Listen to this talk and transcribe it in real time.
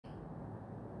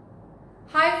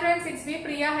Hi friends, it's me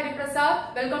Priya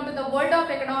Hariprasad. Welcome to the world of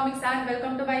economics and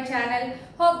welcome to my channel.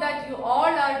 Hope that you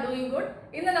all are doing good.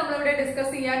 ഇന്ന് നമ്മളിവിടെ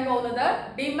discuss ചെയ്യാൻ പോകുന്നത്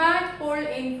demand pull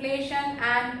inflation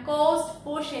and cost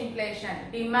push inflation.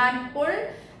 Demand pull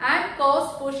and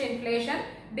cost push inflation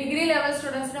degree level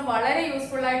സ്റ്റുഡൻസിന് വളരെ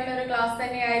useful ആയിട്ടുള്ള ഒരു class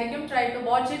തന്നെയായിരിക്കും. Try to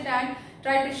watch it and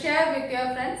try to share with your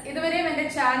friends. ഇതുവരെയും എന്റെ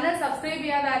ചാനൽ സബ്സ്ക്രൈബ്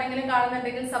ചെയ്യാതെ ആരെങ്കിലും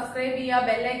കാണുന്നുണ്ടെങ്കിൽ സബ്സ്ക്രൈബ് ചെയ്യുക,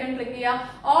 ബെൽ ഐക്കൺ ക്ലിക്ക് ചെയ്യുക,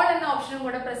 ഓൾ എന്ന ഓപ്ഷനും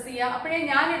കൂടെ പ്രസ് ചെയ്യുക. അപ്പോഴേ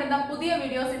ഞാൻ ഇടുന്ന പുതിയ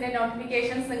വീഡിയോസിന്റെ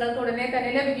നോട്ടിഫിക്കേഷൻസ് നിങ്ങൾക്ക് ഉടനെ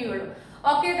തന്നെ ലഭിക്കുകയുള്ളൂ.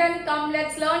 Okay, then come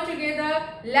let's learn together.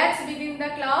 Let's begin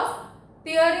the class.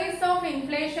 Theories of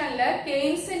ഇൻഫ്ലേഷനിൽ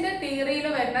കെയ്ൻസിന്റെ തിയറിയിൽ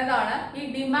വരുന്നതാണ് ഈ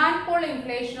demand pull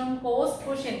ഇൻഫ്ലേഷനും cost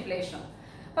push ഇൻഫ്ലേഷനും.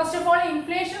 First of all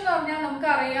inflation എന്ന് പറഞ്ഞാൽ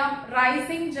നമുക്കറിയാം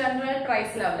റൈസിംഗ് ജനറൽ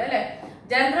പ്രൈസ് ലെവൽ അല്ലെ.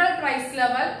 ജനറൽ പ്രൈസ്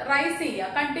ലെവൽ റൈസ് ചെയ്യുക,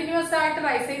 കണ്ടിന്യൂസ് ആയിട്ട്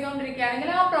റൈസ് ചെയ്തുകൊണ്ടിരിക്കുകയാണെങ്കിൽ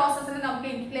ആ പ്രോസസ്സിന് നമുക്ക്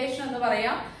ഇൻഫ്ലേഷൻ എന്ന്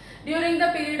പറയാം. During the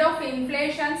period of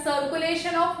inflation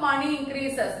circulation of money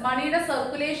increases, മണിയുടെ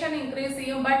സർക്കുലേഷൻ ഇൻക്രീസ്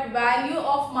ചെയ്യും, but value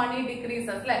of money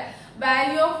decreases അല്ലെ.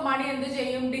 വാല്യൂ ഓഫ് മണി എന്ത്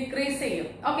ചെയ്യും? ഡിക്രീസ് ചെയ്യും.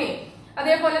 ഓക്കെ,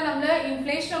 അതേപോലെ നമ്മൾ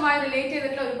ഇൻഫ്ലേഷനുമായി റിലേറ്റ്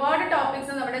ചെയ്തിട്ടുള്ള ഒരുപാട്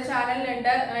ടോപ്പിക്സ് നമ്മുടെ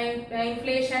ചാനലിലുണ്ട്.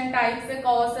 ഇൻഫ്ലേഷൻ ടൈപ്സ്,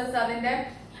 കോസസ്, അതിന്റെ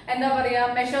എന്താ പറയാ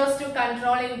മെഷേഴ്സ് ടു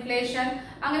കൺട്രോൾ ഇൻഫ്ലേഷൻ,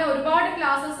 അങ്ങനെ ഒരുപാട്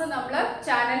ക്ലാസ്സസ് നമ്മൾ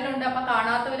ചാനലിലുണ്ട്. അപ്പൊ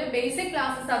കാണാത്തവര് ബേസിക്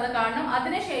ക്ലാസ്സസ് അത് കാണണം.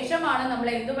 അതിനുശേഷമാണ് നമ്മൾ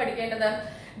എന്ത് പഠിക്കേണ്ടത്?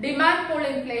 Demand pull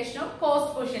ഇൻഫ്ലേഷനും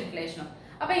cost push ഇൻഫ്ലേഷനും.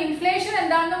 അപ്പൊ ഇൻഫ്ലേഷൻ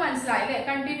എന്താണെന്ന് മനസ്സിലായില്ലേ?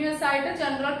 കണ്ടിന്യൂസ് ആയിട്ട്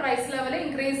ജനറൽ പ്രൈസ് ലെവൽ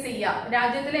ഇൻക്രീസ് ചെയ്യുക,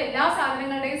 രാജ്യത്തിലെ എല്ലാ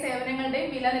സാധനങ്ങളുടെയും സേവനങ്ങളുടെയും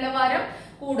വില നിലവാരം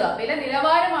കൂടുക. വില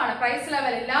നിലവാരമാണ് പ്രൈസ്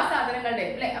ലെവൽ എല്ലാ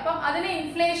സാധനങ്ങളുടെയും അല്ലെ. അപ്പം അതിനെ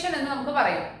ഇൻഫ്ലേഷൻ എന്ന് നമുക്ക്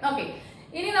പറയാം. ഓക്കെ,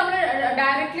 ഇനി നമ്മൾ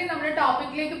ഡയറക്ട്ലി നമ്മുടെ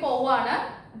ടോപ്പിക്കിലേക്ക് പോവുകയാണ്.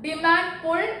 Demand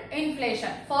pull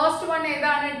inflation. First one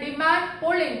ഏതാണ്? Demand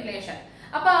pull inflation.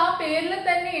 അപ്പൊ ആ പേരിൽ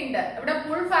തന്നെ ഉണ്ട് ഇവിടെ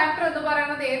പുൾ ഫാക്ടർ എന്ന്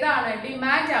പറയുന്നത് ഏതാണ്?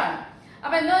 ഡിമാൻഡ് ആണ്.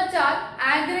 അപ്പൊ എന്ന് വെച്ചാൽ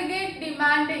ആഗ്രിഗേറ്റ്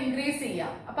ഡിമാൻഡ് ഇൻക്രീസ്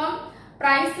ചെയ്യാം. അപ്പം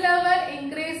price level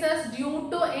increases due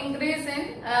to increase in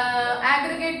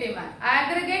aggregate demand.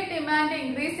 Aggregate demand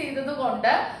increase ചെയ്തത്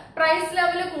കൊണ്ട് പ്രൈസ്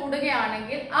ലെവൽ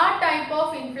കൂടുകയാണെങ്കിൽ ആ ടൈപ്പ്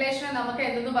ഓഫ് ഇൻഫ്ലേഷൻ നമുക്ക്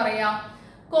എന്തെന്ന് പറയാം?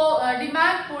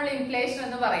 ഡിമാൻഡ് പുൾ ഇൻഫ്ലേഷൻ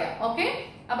എന്ന് പറയാം. ഓക്കെ,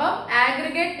 അപ്പം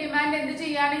ആഗ്രിഗേറ്റ് ഡിമാൻഡ് എന്ത്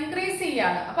ചെയ്യാണ്? ഇൻക്രീസ്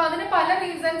ചെയ്യാണ്. അപ്പൊ അതിന് പല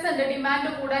റീസൺസ് ഉണ്ട് ഡിമാൻഡ്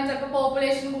കൂടാൻ. ചിലപ്പോൾ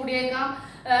പോപ്പുലേഷൻ കൂടിയേക്കാം,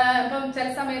 ഇപ്പം ചില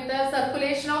സമയത്ത്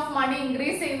സർക്കുലേഷൻ ഓഫ് മണി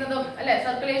ഇൻക്രീസ് ചെയ്യുന്നതും അല്ലെ.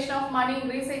 സർക്കുലേഷൻ ഓഫ് മണി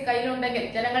ഇൻക്രീസ് കയ്യിലുണ്ടെങ്കിൽ,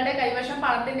 ജനങ്ങളുടെ കൈവശം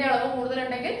പണത്തിന്റെ അളവ്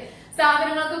കൂടുതലുണ്ടെങ്കിൽ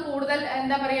സാധനങ്ങൾക്ക് കൂടുതൽ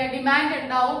എന്താ പറയാ ഡിമാൻഡ്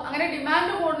ഉണ്ടാവും. അങ്ങനെ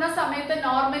ഡിമാൻഡ് കൂടുന്ന സമയത്ത്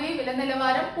നോർമലി വില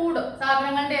നിലവാരം കൂടും,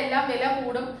 സാധനങ്ങളുടെ എല്ലാം വില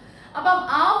കൂടും. അപ്പം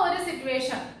ആ ഒരു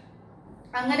സിറ്റുവേഷൻ,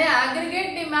 അങ്ങനെ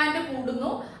ആഗ്രിഗേറ്റ് ഡിമാൻഡ് കൂടുന്നു,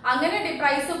 അങ്ങനെ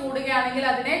പ്രൈസ് കൂടുകയാണെങ്കിൽ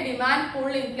അതിനെ ഡിമാൻഡ്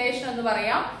പുൾ ഇൻഫ്ലേഷൻ എന്ന്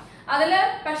പറയാം. അതില്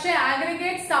പക്ഷെ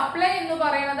ആഗ്രിഗേറ്റ് സപ്ലൈ എന്ന്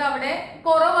പറയുന്നത് അവിടെ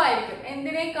കുറവായിരിക്കും.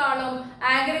 എന്തിനേക്കാളും?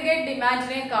 Aggregate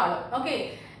ഡിമാൻഡിനേക്കാളും. Okay,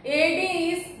 AD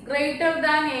is greater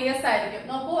than AS ആയിരിക്കും.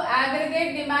 നോക്കൂ,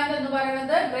 ആഗ്രിഗേറ്റ് ഡിമാൻഡ് എന്ന്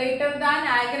പറയുന്നത് ഗ്രേറ്റർ ദാൻ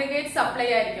ആഗ്രിഗേറ്റ് സപ്ലൈ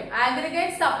ആയിരിക്കും.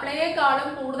 ആഗ്രിഗേറ്റ് സപ്ലൈയേക്കാളും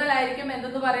കൂടുതലായിരിക്കും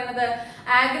എന്തെന്ന് പറയുന്നത്?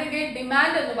 ആഗ്രിഗേറ്റ്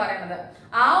ഡിമാൻഡ് എന്ന് പറയുന്നത്.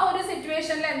 ആ ഒരു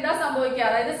സിറ്റുവേഷനിൽ എന്താ സംഭവിക്കുക?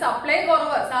 അതായത് സപ്ലൈ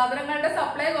കുറവ്, സാധനങ്ങളുടെ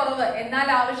സപ്ലൈ കുറവ്, എന്നാൽ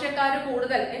ആവശ്യക്കാർ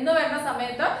കൂടുതൽ എന്ന് വരുന്ന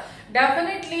സമയത്ത്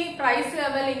ഡെഫിനറ്റ്ലി പ്രൈസ്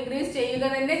ലെവൽ ഇൻക്രീസ് ചെയ്യുക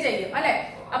തന്നെ ചെയ്യും അല്ലെ.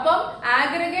 അപ്പം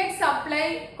ആഗ്രിഗേറ്റ് സപ്ലൈ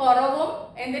കുറവും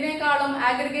എന്തിനേക്കാളും?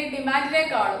 ആഗ്രിഗേറ്റ്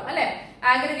ഡിമാൻഡിനേക്കാളും അല്ലെ.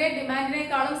 ആഗ്രിഗേറ്റ്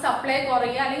ഡിമാൻഡിനേക്കാളും സപ്ലൈ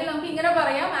കുറയുക, അല്ലെങ്കിൽ നമുക്ക് ഇങ്ങനെ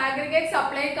പറയാം ആഗ്രിഗേറ്റ്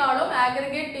സപ്ലൈക്കാളും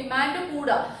ആഗ്രിഗേറ്റ് ഡിമാൻഡ്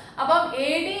കൂടുക. അപ്പം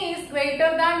AD is greater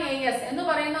than AS എന്ന്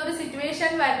പറയുന്ന ഒരു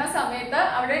സിറ്റുവേഷൻ വരുന്ന സമയത്ത്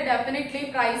അവിടെ ഡെഫിനറ്റ്ലി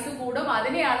പ്രൈസ് കൂടും.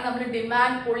 അതിനെയാണ് നമ്മൾ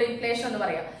ഡിമാൻഡ് പുൾ ഇൻഫ്ലേഷൻ എന്ന്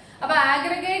പറയാം. അപ്പൊ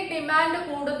ആഗ്രിഗേറ്റ് ഡിമാൻഡ്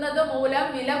കൂടുന്നത് മൂലം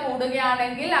വില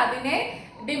കൂടുകയാണെങ്കിൽ അതിനെ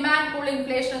ഡിമാൻഡ് പുൾ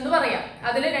ഇൻഫ്ലേഷൻ എന്ന് പറയാം.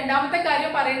 അതിൽ രണ്ടാമത്തെ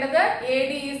കാര്യം പറയേണ്ടത്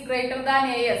AD is greater than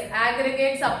AS.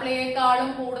 Aggregate സപ്ലൈയേക്കാളും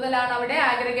കൂടുതലാണ് അവിടെ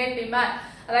ആഗ്രിഗേറ്റ് ഡിമാൻഡ്.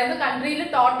 അതായത് കൺട്രിയിൽ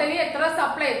ടോട്ടലി എത്ര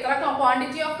സപ്ലൈ, എത്ര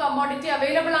ക്വാണ്ടിറ്റി ഓഫ് കമ്മോഡിറ്റി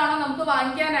അവൈലബിൾ ആണോ നമുക്ക്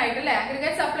വാങ്ങിക്കാനായിട്ട് അല്ലെ.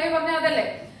 ആഗ്രിഗേറ്റ് സപ്ലൈ പറഞ്ഞാൽ അതല്ലേ,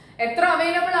 എത്ര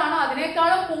അവൈലബിൾ ആണോ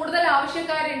അതിനേക്കാളും കൂടുതൽ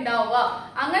ആവശ്യക്കാരുണ്ടാവുക.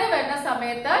 അങ്ങനെ വരുന്ന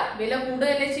സമയത്ത് വില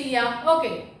കൂടുതലേ ചെയ്യാം.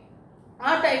 ഓക്കെ,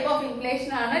 ആ ടൈപ്പ് ഓഫ്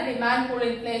ഇൻഫ്ലേഷൻ ആണ് ഡിമാൻഡ് പുൾ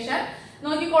ഇൻഫ്ലേഷൻ.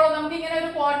 നോക്കിക്കോളൂ, നമുക്ക് ഇങ്ങനെ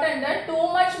ഒരു ക്വാർട്ടർ ഉണ്ട്. Too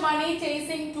much money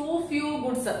chasing to few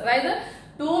goods. അതായത്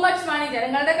ടു മച്ച് മണി,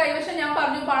 ജനങ്ങളുടെ കൈവശം ഞാൻ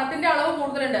പറഞ്ഞു പണത്തിന്റെ അളവ്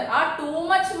കൂടുതലുണ്ട്. ആ ടു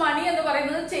മച്ച് മണി എന്ന്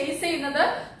പറയുന്നത് ചേസ് ചെയ്യുന്നത്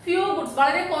ഫ്യൂ ഗുഡ്സ്,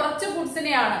 വളരെ കുറച്ച്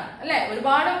ഗുഡ്സിനെയാണ് അല്ലെ.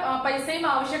 ഒരുപാട് പൈസയും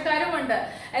ആവശ്യക്കാരും ഉണ്ട്,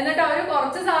 എന്നിട്ട് അവര്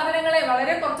കുറച്ച് സാധനങ്ങളെ,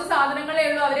 വളരെ കുറച്ച് സാധനങ്ങളെ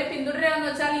ഉള്ളൂ അവരെ പിന്തുടരുക എന്ന്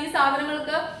വെച്ചാൽ ഈ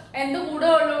സാധനങ്ങൾക്ക് എന്ത്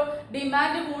കൂടുകയുള്ളൂ?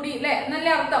 ഡിമാൻഡ് കൂടി അല്ലെ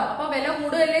എന്നല്ലേ അർത്ഥം. അപ്പൊ വില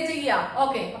കൂടുകയല്ലേ ചെയ്യാം.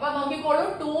 ഓക്കെ, അപ്പൊ നോക്കിക്കോളൂ,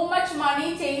 too much money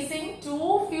chasing to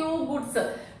few goods.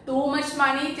 Too much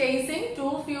money chasing to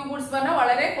few goods പറഞ്ഞാൽ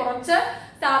വളരെ കുറച്ച്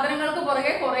സാധനങ്ങൾക്ക്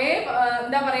പുറകെ കുറെ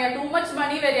എന്താ പറയാ ടു മച്ച്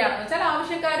മണി വരികയാണ് വെച്ചാൽ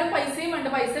ആവശ്യക്കാരും പൈസയും ഉണ്ട്,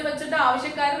 പൈസ വെച്ചിട്ട്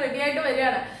ആവശ്യക്കാർ റെഡി ആയിട്ട്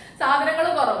വരികയാണ്. സാധനങ്ങൾ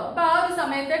കുറവും. അപ്പൊ ആ ഒരു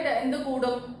സമയത്ത് എന്ത്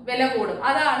കൂടും? വില കൂടും.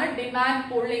 അതാണ് demand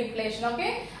pull inflation. Okay,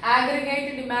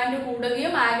 aggregate demand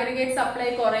കൂടുകയും ആഗ്രിഗേറ്റ് സപ്ലൈ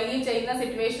കുറയുകയും ചെയ്യുന്ന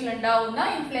സിറ്റുവേഷൻ ഉണ്ടാവുന്ന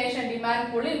inflation, demand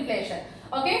pull inflation.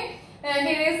 Okay,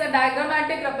 here is the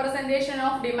diagrammatic representation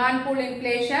of demand pull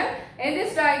inflation. In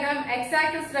this diagram,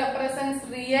 x-axis represents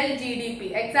real GDP.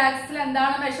 X-axis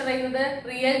എന്താണ് measure ചെയ്യുന്നത്?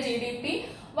 Real GDP.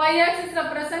 Y-axis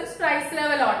represents price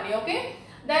level only. Okay.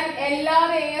 Then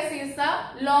LRAS is the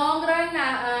long run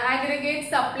aggregate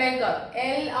supply curve.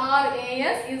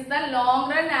 LRAS is the long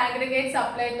run aggregate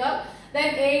supply curve.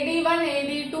 Then AD1,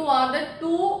 AD2 are the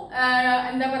two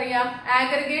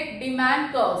aggregate demand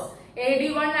curves.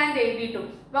 AD1 and AD2.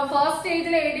 But first stage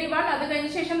AD1, അത് കഴിഞ്ഞ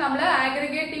ശേഷം നമ്മൾ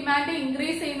aggregate demand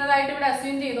increase ചെയ്യുന്നതായിട്ട് ഇവിടെ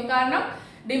assume ചെയ്തു. കാരണം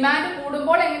demand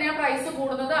കൂടുമ്പോൾ എങ്ങനെയാണ് പ്രൈസ്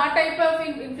കൂടുന്നത്? ആ ടൈപ്പ് ഓഫ്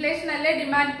ഇൻഫ്ലേഷൻ അല്ലേ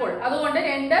ഡിമാൻഡ് പുൾ. അതുകൊണ്ട്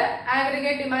രണ്ട്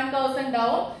ആഗ്രിഗേറ്റ് ഡിമാൻഡ് കർവ്സ്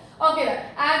ഉണ്ടാവും. ഓക്കെ,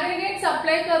 ആഗ്രിഗേറ്റ്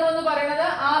സപ്ലൈ കർവ് എന്ന് പറയുന്നത്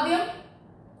ആദ്യം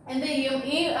എന്ത് ചെയ്യും?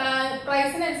 ഈ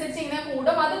പ്രൈസിനനുസരിച്ച് ഇങ്ങനെ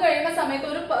കൂടും. അത് കഴിയുന്ന സമയത്ത്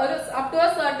ഒരു up to A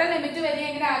certain limit വരെ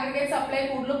ഇങ്ങനെ ആഗ്രിഗേറ്റ് സപ്ലൈ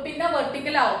കൂടുള്ളൂ. പിന്നെ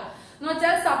വെർട്ടിക്കൽ ആവും. എന്ന്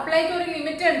വെച്ചാൽ സപ്ലൈക്ക് ഒരു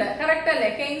ലിമിറ്റ് ഉണ്ട്. കറക്റ്റ് അല്ലേ?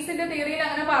 കെയ്ൻസിന്റെ തിയറിയിൽ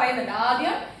അങ്ങനെ പറയുന്നുണ്ട്.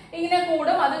 ആദ്യം ഇങ്ങനെ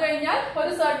കൂടും, അത് കഴിഞ്ഞാൽ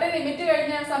ഒരു സർട്ടൺ ലിമിറ്റ്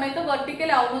കഴിഞ്ഞ സമയത്ത് വെർട്ടിക്കൽ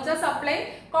ആവും. എന്ന് വെച്ചാൽ സപ്ലൈ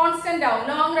കോൺസ്റ്റന്റ് ആവും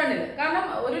ലോങ് റണ്ണിൽ. കാരണം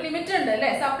ഒരു ലിമിറ്റ് ഉണ്ട് അല്ലെ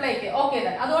സപ്ലൈക്ക്. ഓക്കെ,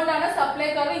 അതുകൊണ്ടാണ് സപ്ലൈ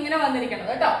കർവ് ഇങ്ങനെ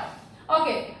വന്നിരിക്കുന്നത് കേട്ടോ.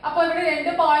 ഓക്കെ, അപ്പൊ ഇവിടെ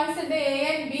രണ്ട് പോയിന്റ്സ് ഉണ്ട്, A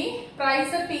and B.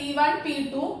 Price P1,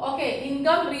 P2. Okay,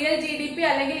 income real GDP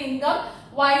അല്ലെങ്കിൽ income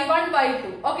Y1,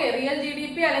 Y2. Okay, real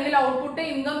GDP അല്ലെങ്കിൽ ഔട്ട്പുട്ട്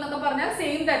ഇൻകം എന്നൊക്കെ പറഞ്ഞാൽ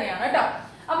സെയിം തന്നെയാണ് കേട്ടോ.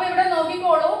 അപ്പൊ ഇവിടെ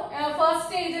നോക്കിക്കോളൂ, ഫസ്റ്റ്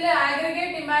സ്റ്റേജിൽ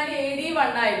ആഗ്രിഗേറ്റ് ഡിമാൻഡ്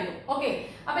AD1 ആയിരുന്നു. ഓക്കെ,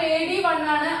 അപ്പൊ AD1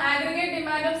 ആണ്. ആഗ്രിഗേറ്റ്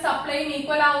ഡിമാൻഡും സപ്ലൈയും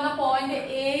ഈക്വൽ ആവുന്ന പോയിന്റ്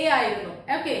A ആയിരുന്നു.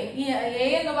 ഓക്കെ, ഈ A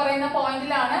എന്ന് പറയുന്ന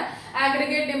പോയിന്റിലാണ്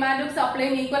ആഗ്രിഗേറ്റ് ഡിമാൻഡും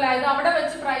സപ്ലൈയും ഈക്വൽ ആയത്. അവിടെ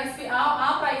വെച്ച് പ്രൈസ് ആ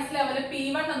പ്രൈസ് ലെവൽ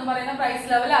P1 എന്ന് പറയുന്ന പ്രൈസ്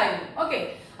ലെവൽ ആയിരുന്നു. ഓക്കെ,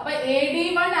 അപ്പൊ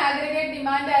AD1 ആഗ്രിഗേറ്റ്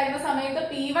ഡിമാൻഡ് ആയിരുന്ന സമയത്ത്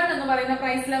P1 എന്ന് പറയുന്ന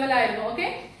പ്രൈസ് ലെവൽ ആയിരുന്നു. ഓക്കെ,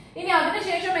 ഇനി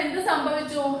അതിനുശേഷം എന്ത്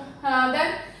സംഭവിച്ചു?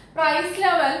 പ്രൈസ്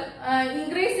ലെവൽ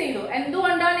ഇൻക്രീസ് ചെയ്തു.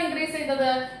 എന്തുകൊണ്ടാണ് ഇൻക്രീസ് ചെയ്തത്?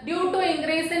 Due to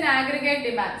increase in aggregate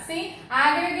demand. C,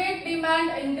 aggregate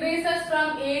demand increases from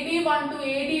AD1 to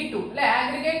AD2. അല്ലെ,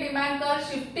 ആഗ്രിഗേറ്റ് ഡിമാൻഡ് കർവ്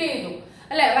ഷിഫ്റ്റ് ചെയ്തു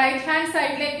അല്ലെ, റൈറ്റ് ഹാൻഡ്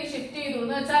സൈഡിലേക്ക് ഷിഫ്റ്റ് ചെയ്തു.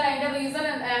 എന്ന് വെച്ചാൽ അതിന്റെ റീസൺ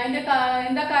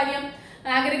എന്താ കാര്യം?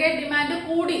 ആഗ്രിഗേറ്റ് ഡിമാൻഡ്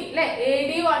കൂടി അല്ലെ.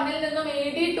 AD1 നിന്നും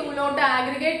AD2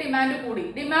 ആഗ്രിഗേറ്റ് ഡിമാൻഡ് കൂടി.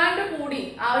 ഡിമാൻഡ് കൂടി,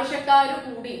 ആവശ്യക്കാര്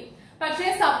കൂടി. പക്ഷേ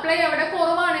സപ്ലൈ അവിടെ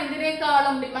കുറവാണ്.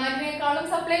 എന്തിനേക്കാളും ഡിമാൻഡിനേക്കാളും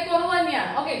സപ്ലൈ കുറവ്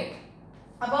തന്നെയാണ്. ഓക്കെ,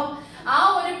 അപ്പം ആ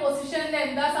ഒരു പൊസിഷനിൽ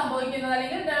എന്താ സംഭവിക്കുന്നത്?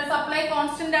 അല്ലെങ്കിൽ സപ്ലൈ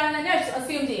കോൺസ്റ്റന്റ് ആണെന്ന് തന്നെ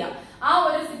അസ്യൂം ചെയ്യാം. ആ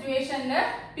ഒരു സിറ്റുവേഷനിൽ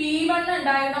P1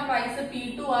 ഉണ്ടായിരുന്ന പ്രൈസ്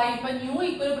P2 ആയി. ഇപ്പൊ ന്യൂ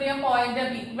ഇക്വിലിബ്രിയം പോയിന്റ്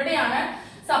B. ഇവിടെയാണ്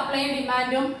സപ്ലൈയും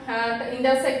ഡിമാൻഡും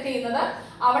ഇന്റർസെക്ട് ചെയ്യുന്നത്.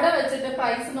 അവിടെ വെച്ചിട്ട്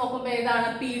പ്രൈസ് നോക്കുമ്പോ ഏതാണ്?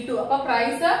 P2. അപ്പൊ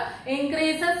price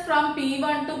increases from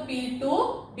P1 to P2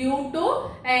 due to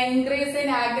increase in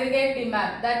aggregate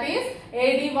demand. That is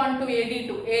AD1 to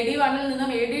AD2. AD1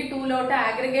 നിന്നും AD2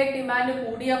 ആഗ്രിഗേറ്റ് ഡിമാൻഡ്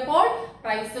കൂടിയപ്പോൾ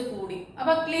പ്രൈസ് കൂടി.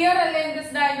 അപ്പൊ ക്ലിയർ അല്ലേ?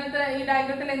 ഈ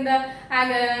ഡയഗ്രത്തിൽ എന്താ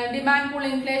ഡിമാൻഡ് പുൾ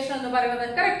ഇൻഫ്ലേഷൻ എന്ന്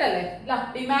പറയുന്നത്? കറക്റ്റ് അല്ലേ?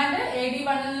 ഡിമാൻഡ്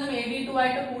AD1 നിന്നും AD2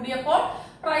 ആയിട്ട് കൂടിയപ്പോൾ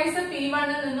പ്രൈസ്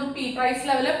P1 നിന്നും പ്രൈസ്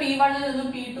ലെവല് P1 നിന്നും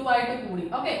P2 ആയിട്ട് കൂടി.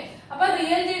 ഓക്കെ, അപ്പൊ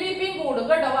റിയൽ GDP കൂടും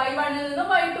കേട്ടോ. Y1 നിന്നും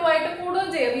Y2 ആയിട്ട്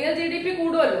കൂടുകയും ചെയ്യും. Real GDP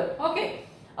കൂടുമല്ലോ. ഓക്കെ,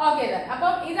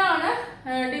 അപ്പം ഇതാണ്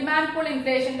ഡിമാൻഡ് പുൾ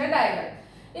ഇൻഫ്ലേഷന്റെ ഡയഗ്രം.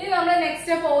 ഇനി നമ്മൾ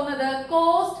നെക്സ്റ്റ് പോകുന്നത്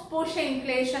കോസ്റ്റ് പുഷ്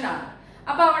ഇൻഫ്ലേഷൻ ആണ്.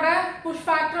 അപ്പൊ അവിടെ പുഷ്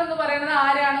ഫാക്ടർ എന്ന് പറയുന്നത്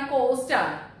ആരാണ്? കോസ്റ്റ്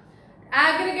ആണ്.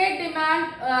 aggregate demand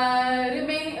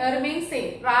remain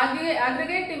same.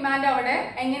 Aggregate demand avade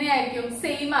enganeyayirikkum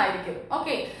same aayirikkum.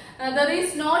 Okay, there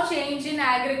is no change in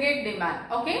aggregate demand.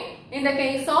 Okay, in the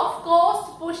case of cost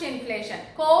push inflation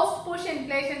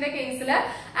ന്റെ കേസിൽ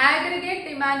aggregate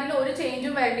demand ൽ ഒരു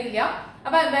ചേഞ്ചും വരുന്നില്ല.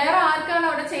 അപ്പൊ വേറെ ആർക്കാണ്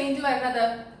അവിടെ ചേഞ്ച് വരുന്നത്?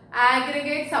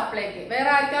 aggregate supply ക്ക്. വേറെ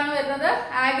ആർക്കാണ് വരുന്നത്?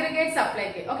 aggregate supply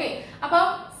ക്ക്. ഓക്കെ, അപ്പൊ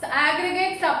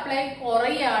aggregate supply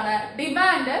കുറയാണ്,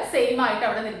 ഡിമാൻഡ് സെയിം ആയിട്ട്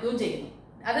അവിടെ നിൽക്കുകയും ചെയ്യുന്നു.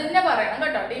 അത് തന്നെ പറയണം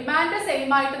കേട്ടോ. ഡിമാൻഡ് സെയിം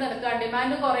ആയിട്ട് നിൽക്കുക,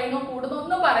 ഡിമാൻഡ് കുറയുന്നു കൂടുന്നു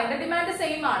ഒന്നും പറയണ്ട, ഡിമാൻഡ്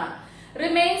സെയിം ആണ്.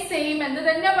 റിമെയിൻസ് സെയിം എന്ന്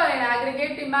തന്നെ പറയണം.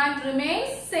 aggregate demand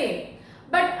remains same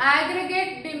but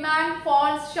aggregate demand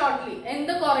falls shortly.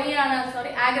 എന്ത് കുറയാണ്? Sorry,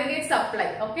 aggregate supply.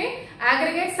 Okay,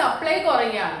 aggregate supply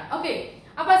കുറയാണ്. Okay,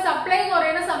 അപ്പൊ സപ്ലൈ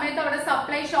കുറയുന്ന സമയത്ത് അവിടെ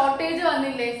സപ്ലൈ ഷോർട്ടേജ്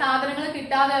വന്നില്ലേ? സാധനങ്ങൾ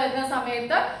കിട്ടാതെ വരുന്ന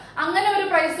സമയത്ത് അങ്ങനെ ഒരു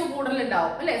പ്രൈസ്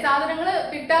കൂടുതലുണ്ടാവും അല്ലെ? സാധനങ്ങൾ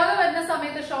കിട്ടാതെ വരുന്ന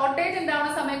സമയത്ത്, ഷോർട്ടേജ്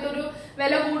ഉണ്ടാവുന്ന സമയത്ത് ഒരു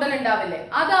വില കൂടുതൽ ഉണ്ടാവില്ലേ?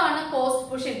 അതാണ് കോസ്റ്റ്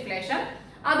പുഷ് ഇൻഫ്ലേഷൻ.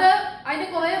 അതിന്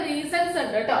കുറെ റീസൺസ്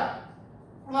ഉണ്ട് കേട്ടോ.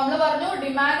 നമ്മൾ പറഞ്ഞു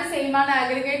ഡിമാൻഡ് സെയിം ആണ്,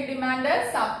 ആഗ്രിഗേറ്റ് ഡിമാൻഡ്,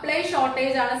 സപ്ലൈ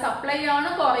ഷോർട്ടേജ് ആണ്, സപ്ലൈ ആണ്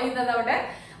കുറയുന്നത് അവിടെ.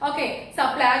 ഓക്കെ,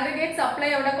 സപ്ലൈ ആഗ്രിഗേറ്റ് സപ്ലൈ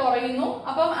അവിടെ കുറയുന്നു.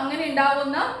 അപ്പം അങ്ങനെ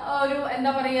ഉണ്ടാവുന്ന ഒരു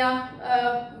എന്താ പറയാ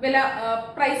വില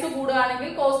പ്രൈസ് കൂടുകയാണെങ്കിൽ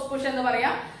കോസ്റ്റ് പുഷ് എന്ന്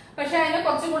പറയാം. പക്ഷെ അതിന്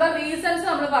കുറച്ചും കൂടെ റീസൺസ്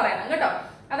നമ്മൾ പറയണം കേട്ടോ.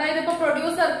 അതായത് ഇപ്പൊ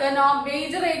പ്രൊഡ്യൂസർക്ക്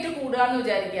വേജ് റേറ്റ് കൂടുകയെന്ന്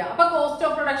വിചാരിക്കുക. അപ്പൊ കോസ്റ്റ്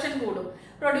ഓഫ് പ്രൊഡക്ഷൻ കൂടും.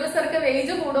 പ്രൊഡ്യൂസർക്ക്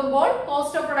വേജ് കൂടുമ്പോൾ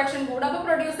കോസ്റ്റ് ഓഫ് പ്രൊഡക്ഷൻ കൂടും. അപ്പൊ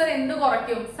പ്രൊഡ്യൂസർ എന്ത്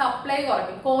കുറയ്ക്കും? സപ്ലൈ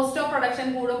കുറയ്ക്കും. കോസ്റ്റ് ഓഫ് പ്രൊഡക്ഷൻ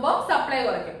കൂടുമ്പോൾ സപ്ലൈ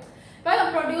കുറയ്ക്കും. ഇപ്പൊ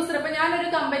പ്രൊഡ്യൂസർ, ഇപ്പൊ ഞാനൊരു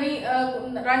കമ്പനി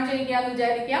റൺ ചെയ്യുകയെന്ന്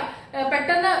വിചാരിക്കുക.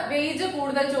 പെട്ടെന്ന് വേജ്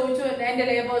കൂടുതൽ ചോദിച്ചു എന്റെ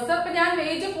ലേബേഴ്സ്. അപ്പൊ ഞാൻ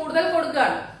വേജ് കൂടുതൽ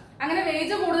കൊടുക്കുകയാണ്. അങ്ങനെ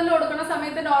വേജ് കൂടുതൽ കൊടുക്കുന്ന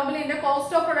സമയത്ത് നോർമലി എന്റെ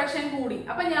കോസ്റ്റ് ഓഫ് പ്രൊഡക്ഷൻ കൂടി.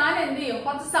 അപ്പൊ ഞാൻ എന്ത് ചെയ്യും?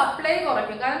 കുറച്ച് സപ്ലൈ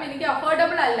കുറയ്ക്കും. കാരണം എനിക്ക്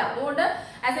അഫോർഡബിൾ അല്ല. അതുകൊണ്ട്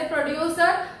as A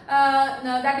producer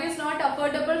that is not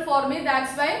affordable for me.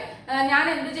 That's why ഞാൻ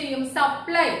എന്ത് ചെയ്യും?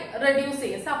 സപ്ലൈ റെഡ്യൂസ്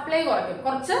ചെയ്യും. സപ്ലൈ കുറയ്ക്കും.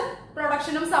 കുറച്ച്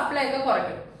പ്രൊഡക്ഷനും സപ്ലൈ ഒക്കെ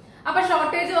കുറയ്ക്കും. അപ്പൊ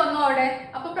ഷോർട്ടേജ് വന്നു അവിടെ.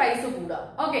 അപ്പൊ പ്രൈസ് കൂടുക.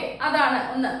 ഓക്കെ, അതാണ്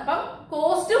ഒന്ന്. അപ്പം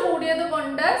കോസ്റ്റ് കൂടിയത്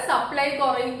കൊണ്ട് സപ്ലൈ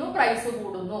കുറയുന്നു, പ്രൈസ്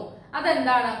കൂടുന്നു.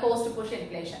 അതെന്താണ്? Cost push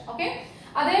inflation. ഓക്കെ,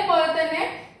 അതേപോലെ തന്നെ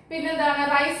പിന്നെന്താണ്?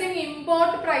 Rising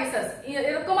import prices.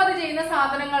 ഇറക്കുമതി ചെയ്യുന്ന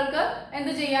സാധനങ്ങൾക്ക്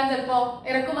എന്ത് ചെയ്യാൻ? ചിലപ്പോ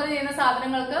ഇറക്കുമതി ചെയ്യുന്ന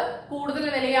സാധനങ്ങൾക്ക് കൂടുതൽ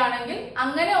വിലയാണെങ്കിൽ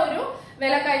അങ്ങനെ ഒരു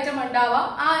വിലക്കയറ്റം ഉണ്ടാവാം.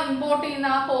 ആ ഇമ്പോർട്ട് ചെയ്യുന്ന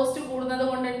ആ കോസ്റ്റ് കൂടുന്നത്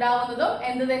കൊണ്ട് ഉണ്ടാവുന്നതും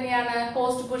എന്ത് തന്നെയാണ്?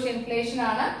 കോസ്റ്റ് പുഷ് ഇൻഫ്ലേഷൻ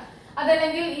ആണ്.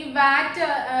 അതല്ലെങ്കിൽ ഈ വാറ്റ്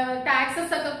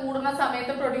ടാക്സസ് ഒക്കെ കൂടുന്ന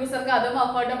സമയത്ത് പ്രൊഡ്യൂസർക്ക് അതും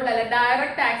അഫോർഡബിൾ അല്ല.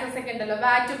 ഡയറക്ട് ടാക്സസ് ഒക്കെ ഉണ്ടല്ലോ,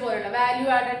 വാറ്റ് പോലുള്ള വാല്യൂ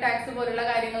ആഡഡ് ടാക്സ് പോലുള്ള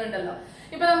കാര്യങ്ങൾ ഉണ്ടല്ലോ.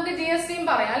 ഇപ്പൊ നമുക്ക് GSTയും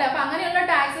പറയാം അല്ലെ. അപ്പൊ അങ്ങനെയുള്ള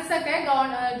ടാക്സസ് ഒക്കെ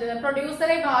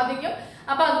പ്രൊഡ്യൂസറെ ബാധിക്കും.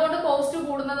 അപ്പൊ അതുകൊണ്ട് കോസ്റ്റ്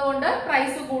കൂടുന്നത് കൊണ്ട്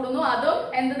പ്രൈസ് കൂടുന്നു. അതും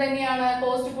എന്ത് തന്നെയാണ്?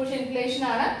 കോസ്റ്റ് പുഷ് ഇൻഫ്ലേഷൻ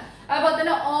ആണ്. അതുപോലെ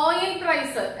തന്നെ ഓയിൽ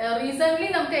പ്രൈസ്.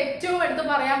 റീസെന്റ് നമുക്ക് ഏറ്റവും എടുത്ത്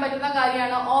പറയാൻ പറ്റുന്ന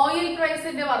കാര്യമാണ് ഓയിൽ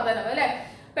പ്രൈസിന്റെ വർധനവ് അല്ലെ.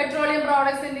 പെട്രോളിയം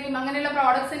പ്രോഡക്ട്സിന്റെയും അങ്ങനെയുള്ള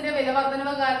പ്രോഡക്ട്സിന്റെ വില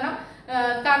വർധനവ്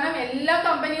കാരണം എല്ലാ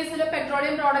കമ്പനീസിലും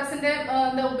പെട്രോളിയം പ്രോഡക്ട്സിന്റെ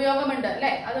ഉപയോഗമുണ്ട്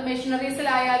അല്ലെ. അത്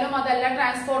മെഷീനറീസിലായാലും അതല്ല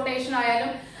ട്രാൻസ്പോർട്ടേഷൻ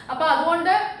ആയാലും. അപ്പൊ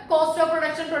അതുകൊണ്ട് കോസ്റ്റ് ഓഫ്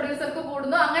പ്രൊഡക്ഷൻ പ്രൊഡ്യൂസർക്ക്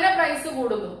കൂടുന്നു, അങ്ങനെ പ്രൈസ്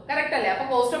കൂടുന്നു. കറക്റ്റ് അല്ലേ? അപ്പൊ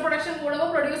കോസ്റ്റ് ഓഫ് പ്രൊഡക്ഷൻ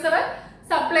കൂടുമ്പോൾ പ്രൊഡ്യൂസർ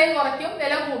സപ്ലൈ കുറയ്ക്കും,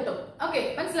 വില കൂട്ടും. ഓക്കെ,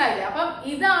 മനസ്സിലായില്ലേ? അപ്പം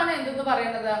ഇതാണ് എന്തെന്ന്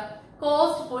പറയുന്നത്?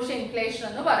 കോസ്റ്റ് പുഷ് ഇൻഫ്ലേഷൻ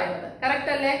എന്ന് പറയുന്നത്.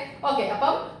 കറക്റ്റ് അല്ലേ? ഓക്കെ,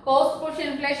 അപ്പം കോസ്റ്റ് പുഷ്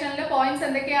ഇൻഫ്ലേഷനിലെ പോയിന്റ്സ്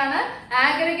എന്തൊക്കെയാണ്?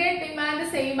 ആഗ്രിഗേറ്റ് ഡിമാൻഡ്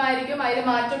സെയിം ആയിരിക്കും, അതിൽ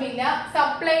മാറ്റമില്ല.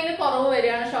 സപ്ലൈന് കുറവ്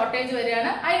വരികയാണ്, ഷോർട്ടേജ്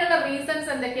വരികയാണ്. അതിനുള്ള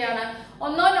റീസൺസ് എന്തൊക്കെയാണ്?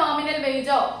 ഒന്നോ നോമിനൽ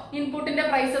വേജോ ഇൻപുട്ടിന്റെ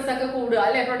പ്രൈസസ് ഒക്കെ കൂടുക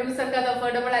അല്ലെ. പ്രൊഡ്യൂസർക്ക് അത്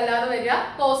അഫോർഡബിൾ അല്ലാതെ വരിക.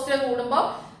 കോസ്റ്റ് കൂടുമ്പോൾ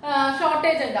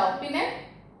ഷോർട്ടേജ് ഉണ്ടാവും. പിന്നെ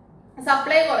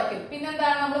സപ്ലൈ കുറയ്ക്കും.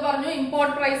 പിന്നെന്താണ്? നമ്മൾ പറഞ്ഞു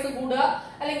ഇമ്പോർട്ട് പ്രൈസ് കൂടുക,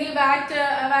 അല്ലെങ്കിൽ വാറ്റ്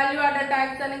വാല്യൂ ആഡഡ്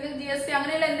ടാക്സ് അല്ലെങ്കിൽ GST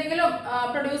അങ്ങനെയുള്ള എന്തെങ്കിലും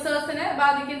പ്രൊഡ്യൂസേഴ്സിനെ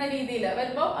ബാധിക്കുന്ന രീതിയിൽ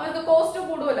വരുമ്പോൾ അവർക്ക് കോസ്റ്റ്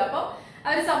കൂടുമല്ലോ. അപ്പം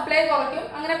അവർ സപ്ലൈ കുറയ്ക്കും,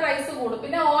 അങ്ങനെ പ്രൈസ് കൂടും.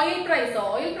 പിന്നെ ഓയിൽ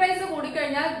പ്രൈസ്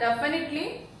കൂടിക്കഴിഞ്ഞാൽ ഡെഫിനറ്റ്ലി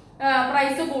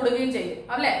പ്രൈസ് കൂടുകയും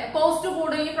ചെയ്യും അല്ലെ. കോസ്റ്റ്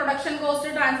കൂടുകയും, പ്രൊഡക്ഷൻ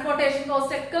കോസ്റ്റ്, ട്രാൻസ്പോർട്ടേഷൻ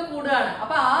കോസ്റ്റ് ഒക്കെ കൂടുകയാണ്.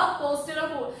 അപ്പൊ ആ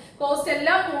കോസ്റ്റ്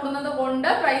എല്ലാം കൂടുന്നത് കൊണ്ട്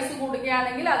പ്രൈസ്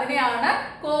കൂടുകയാണെങ്കിൽ അതിനെയാണ്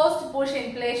കോസ്റ്റ് പുഷ്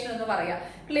ഇൻഫ്ലേഷൻ എന്ന് പറയാം.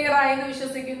 ക്ലിയർ ആയെന്ന്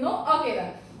വിശ്വസിക്കുന്നു. ഓക്കെ,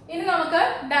 ഇനി നമുക്ക്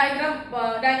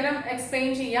ഡയഗ്രാം എക്സ്പ്ലെയിൻ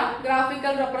ചെയ്യാം.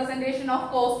 Graphical representation of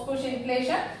cost push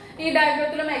inflation. ഈ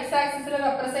ഡയഗ്രത്തിലും എക്സ് ആക്സിസിൽ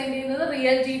റെപ്രസെന്റ് ചെയ്യുന്നത്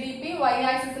റിയൽ GDP, വൈ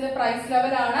ആക്സിസിൽ പ്രൈസ്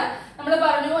ലെവൽ ആണ്. നമ്മൾ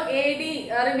പറഞ്ഞു AD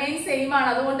റിമെയിൻ സെയിം ആണ്.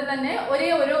 അതുകൊണ്ട് തന്നെ ഒരേ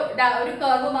ഒരു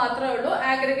കർവ് മാത്രമേ ഉള്ളൂ.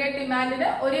 ആഗ്രിഗേറ്റ് ഡിമാൻഡിന്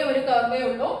ഒരേ ഒരു കർവേ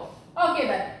ഉള്ളൂ. ഓക്കെ,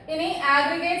 ഇനി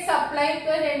ആഗ്രിഗേറ്റ്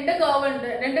സപ്ലൈക്ക് രണ്ട്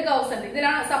കർവ്സ് ഉണ്ട്.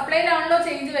 ഇതിലാണ് സപ്ലൈയിലാണല്ലോ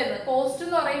ചേഞ്ച് വരുന്നത്. കോസ്റ്റ്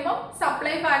എന്ന് പറയുമ്പോൾ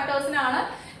സപ്ലൈ ഫാക്ടേഴ്സിനാണ്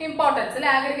ഇമ്പോർട്ടൻസ് അല്ലെ.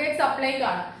 ആഗ്രിഗേറ്റ്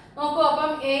സപ്ലൈക്കാണ്. നോക്കൂ,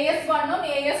 അപ്പം AS1 ഉം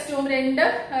AS2 ഉം രണ്ട്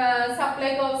സപ്ലൈ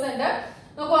കർവ്സ് ഉണ്ട്.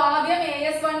 നോക്കൂ, ആദ്യം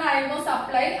AS1 ആയിരുന്നു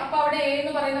സപ്ലൈ. അപ്പൊ അവിടെ A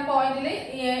എന്ന് പറയുന്ന പോയിന്റിൽ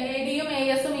ADയും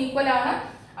ASഉം ഈക്വൽ ആണ്.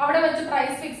 അവിടെ വെച്ച്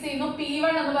പ്രൈസ് ഫിക്സ് ചെയ്യുന്നു.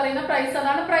 P1 എന്ന് പറയുന്ന പ്രൈസ്,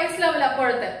 അതാണ് പ്രൈസ് ലെവൽ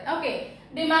അപ്പോഴത്തെ. Okay,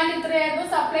 demand ഇത്രയായിരുന്നു,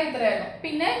 supply ഇത്രയായിരുന്നു.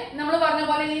 പിന്നെ നമ്മൾ പറഞ്ഞ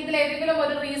പോലെ ഇതിൽ ഏതെങ്കിലും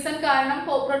ഒരു റീസൺ കാരണം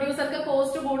പ്രൊഡ്യൂസർക്ക്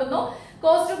കോസ്റ്റ്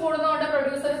കൂടുന്നതുകൊണ്ട്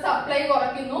പ്രൊഡ്യൂസർ സപ്ലൈ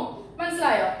കുറയ്ക്കുന്നു.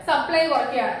 മനസ്സിലായോ? സപ്ലൈ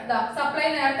കുറയ്ക്കുകയാണ്. സപ്ലൈ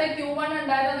നേരത്തെ Q1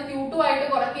 ഉണ്ടായത് അത് Q2 ആയിട്ട്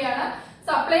കുറയ്ക്കുകയാണ്.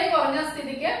 സപ്ലൈ കുറഞ്ഞ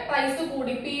സ്ഥിതിക്ക് പ്രൈസ്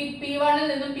കൂടി. P1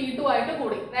 നിന്നും P2 ആയിട്ട്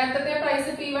കൂടി. നേരത്തെ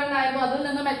പ്രൈസ് P1 ആയിരുന്നു, അതിൽ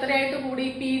നിന്നും എത്രയായിട്ട് കൂടി?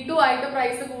 P2 ആയിട്ട്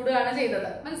പ്രൈസ് കൂടുകയാണ് ചെയ്തത്.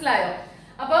 മനസ്സിലായോ?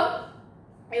 അപ്പം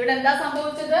ഇവിടെ എന്താ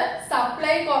സംഭവിച്ചത്?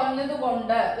 സപ്ലൈ കുറഞ്ഞത്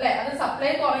കൊണ്ട് അല്ലെ. അത്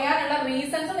സപ്ലൈ കുറയാനുള്ള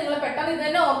റീസൺസ് നിങ്ങൾ പെട്ടെന്ന് ഇത്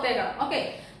തന്നെ ഓർത്തേക്കണം. ഓക്കെ,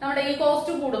 നമ്മുടെ ഈ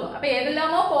കോസ്റ്റ് കൂടുന്നു. അപ്പൊ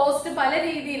ഏതെല്ലാമോ കോസ്റ്റ് പല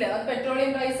രീതിയിൽ,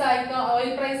 പെട്രോളിയം പ്രൈസ് ആയിരിക്കാം,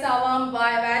 ഓയിൽ പ്രൈസ് ആവാം,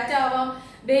 വാറ്റ് ആവാം,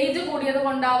 വേജ് കൂടിയത്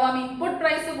കൊണ്ടാവാം, ഇൻപുട്ട്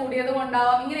പ്രൈസ് കൂടിയത്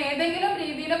കൊണ്ടാവാം. ഇങ്ങനെ ഏതെങ്കിലും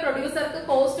രീതിയിൽ പ്രൊഡ്യൂസർക്ക്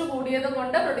കോസ്റ്റ് കൂടിയത്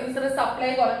കൊണ്ട് producer supply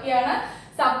കുറയ്ക്കുകയാണ്.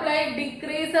 Supply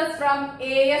decreases from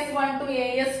AS1 to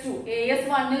AS2.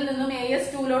 AS1 നിന്നും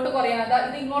AS2 കുറയുന്നത്.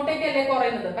 ഇത് ഇങ്ങോട്ടേക്കല്ലേ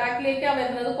കുറയുന്നത്, ബാക്കിലേക്കാണ്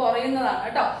വരുന്നത്, കുറയുന്നതാണ്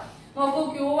കേട്ടോ. നോക്കൂ,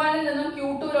 Q1 നിന്നും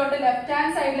Q2 ലെഫ്റ്റ്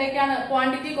ഹാൻഡ് സൈഡിലേക്കാണ്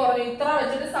ക്വാണ്ടിറ്റി കുറഞ്ഞു. ഇത്ര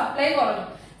വെച്ചിട്ട് സപ്ലൈ കുറഞ്ഞു.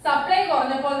 സപ്ലൈ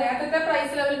കുറഞ്ഞപ്പോൾ നേരത്തെ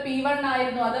പ്രൈസ് ലെവൽ P1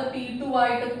 ആയിരുന്നു, അത് P2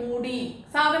 ആയിട്ട് കൂടി.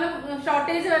 സാധനം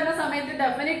ഷോർട്ടേജ് വരുന്ന സമയത്ത്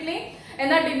ഡെഫിനറ്റ്ലി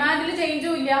എന്നാൽ ഡിമാൻഡിൽ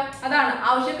ചേഞ്ചും ഇല്ല. അതാണ്,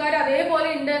 ആവശ്യക്കാർ അതേപോലെ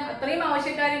ഉണ്ട്, അത്രയും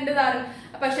ആവശ്യക്കാരുണ്ട് താനും.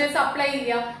 പക്ഷെ സപ്ലൈ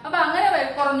ഇല്ല. അപ്പൊ അങ്ങനെ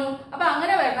കുറഞ്ഞു. അപ്പൊ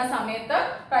അങ്ങനെ വരുന്ന സമയത്ത്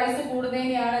പ്രൈസ്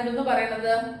കൂടുന്നതിനെയാണ് എന്തെന്ന്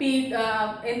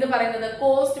പറയുന്നത്,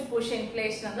 കോസ്റ്റ് പുഷ്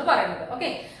ഇൻഫ്ലേഷൻ എന്ന് പറയുന്നത്. ഓക്കെ,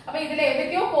 അപ്പൊ ഇതിൽ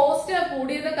ഏതൊക്കെയോ കോസ്റ്റ്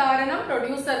കൂടിയത് കാരണം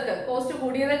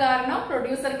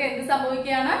പ്രൊഡ്യൂസർക്ക് എന്ത്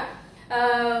സംഭവിക്കുകയാണ്,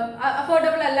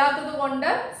 അഫോർഡബിൾ അല്ലാത്തത് കൊണ്ട്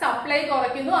സപ്ലൈ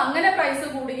കുറയ്ക്കുന്നു. അങ്ങനെ പ്രൈസ്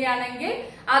കൂടുകയാണെങ്കിൽ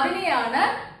അതിനെയാണ്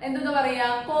എന്തെന്ന് പറയാ,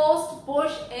 കോസ്റ്റ്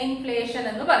പുഷ് ഇൻഫ്ലേഷൻ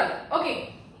എന്ന് പറയും. ഓക്കെ,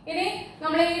 ഇനി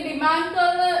നമ്മൾ ഈ ഡിമാൻഡ്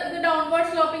കർവ്, ഇത് ഡൗൺവേർഡ്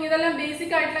സ്ലോപ്പിംഗ്, ഇതെല്ലാം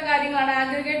ബേസിക് ആയിട്ടുള്ള കാര്യങ്ങളാണ്.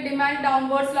 ആഗ്രിഗേറ്റ് ഡിമാൻഡ്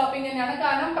ഡൗൺവേർഡ് സ്ലോപ്പിംഗ് തന്നെയാണ്.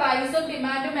 കാരണം പ്രൈസും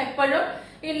ഡിമാൻഡും എപ്പോഴും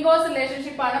ഇൻവേഴ്സ്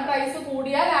റിലേഷൻഷിപ്പ് ആണ്. പ്രൈസ്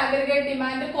കൂടിയാൽ ആഗ്രിഗേറ്റ്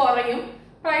ഡിമാൻഡ് കുറയും,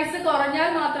 പ്രൈസ് കുറഞ്ഞാൽ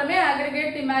മാത്രമേ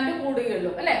ആഗ്രിഗേറ്റ് ഡിമാൻഡ്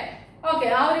കൂടുകയുള്ളൂ, അല്ലെ? ഓക്കെ,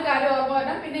 ആ ഒരു കാര്യം ഓർമ്മ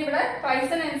വേണം. പിന്നെ ഇവിടെ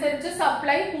പ്രൈസിനനുസരിച്ച്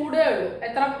സപ്ലൈ കൂടുകയുള്ളൂ.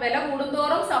 എത്ര വില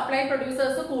കൂടുന്തോറും സപ്ലൈ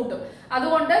പ്രൊഡ്യൂസേഴ്സ് കൂട്ടും.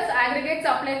 അതുകൊണ്ട് ആഗ്രിഗേറ്റ്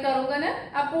സപ്ലൈ കർവിന്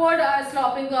അപ്വേർഡ്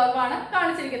സ്ലോപ്പിംഗ് കർവാണ്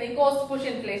കാണിച്ചിരിക്കുന്നത് ഈ കോസ്റ്റ് പുഷ്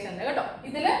ഇൻഫ്ലേഷനിൽ കേട്ടോ.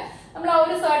 ഇതില് നമ്മൾ ആ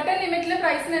ഒരു സർട്ടൻ ലിമിറ്റില്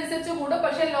പ്രൈസിനനുസരിച്ച് കൂടും,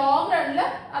 പക്ഷെ ലോങ് റണ്ണില്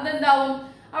അതെന്താവും,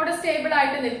 അവിടെ സ്റ്റേബിൾ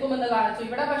ആയിട്ട് നിൽക്കുമെന്ന് കാണിച്ചു.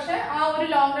 ഇവിടെ പക്ഷെ ആ ഒരു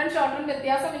ലോങ് റൺ ഷോർട്ട് റൺ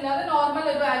വ്യത്യാസമില്ലാതെ നോർമൽ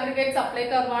ഒരു ആഗ്രിഗേറ്റ് സപ്ലൈ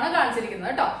കർവാണ്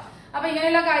കാണിച്ചിരിക്കുന്നത് കേട്ടോ. അപ്പൊ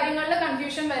ഇങ്ങനെയുള്ള കാര്യങ്ങളിൽ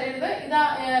കൺഫ്യൂഷൻ വരരുത്. ഇതാ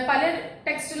പല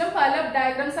ടെക്സ്റ്റിലും പല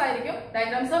ഡയഗ്രാംസ് ആയിരിക്കും.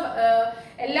 ഡയഗ്രാംസ്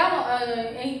എല്ലാം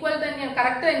ഈക്വൽ തന്നെയാണ്,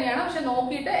 കറക്റ്റ് തന്നെയാണ്. പക്ഷെ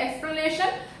നോക്കിയിട്ട് എക്സ്പ്ലനേഷൻ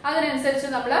അതിനനുസരിച്ച്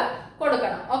നമ്മൾ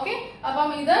കൊടുക്കണം. ഓക്കെ,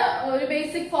 അപ്പം ഇത് ഒരു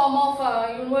basic form of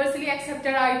universally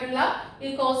accepted ആയിട്ടുള്ള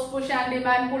ഈ cost push and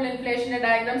demand pull ഇൻഫ്ലേഷന്റെ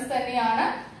diagrams തന്നെയാണ്.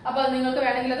 അപ്പൊ നിങ്ങൾക്ക്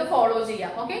വേണമെങ്കിൽ അത് ഫോളോ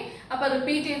ചെയ്യാം. ഓക്കെ, അപ്പൊ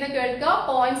റിപ്പീറ്റ് ചെയ്ത് കേൾക്കുക,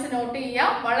 പോയിന്റ്സ് നോട്ട്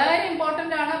ചെയ്യാം. വളരെ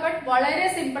ഇമ്പോർട്ടന്റ് ആണ്, ബട്ട് വളരെ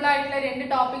സിമ്പിൾ ആയിട്ടുള്ള 2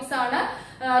 ടോപ്പിക്സ് ആണ്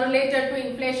റിലേറ്റഡ് ടു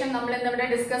ഇൻഫ്ലേഷൻ നമ്മൾ ഇന്നിവിടെ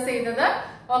ഡിസ്കസ് ചെയ്തത്.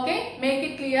 Okay, make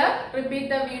it clear, repeat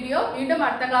the video. വീണ്ടും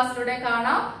അടുത്ത ക്ലാസ്സിലൂടെ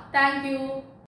കാണാം. Thank you.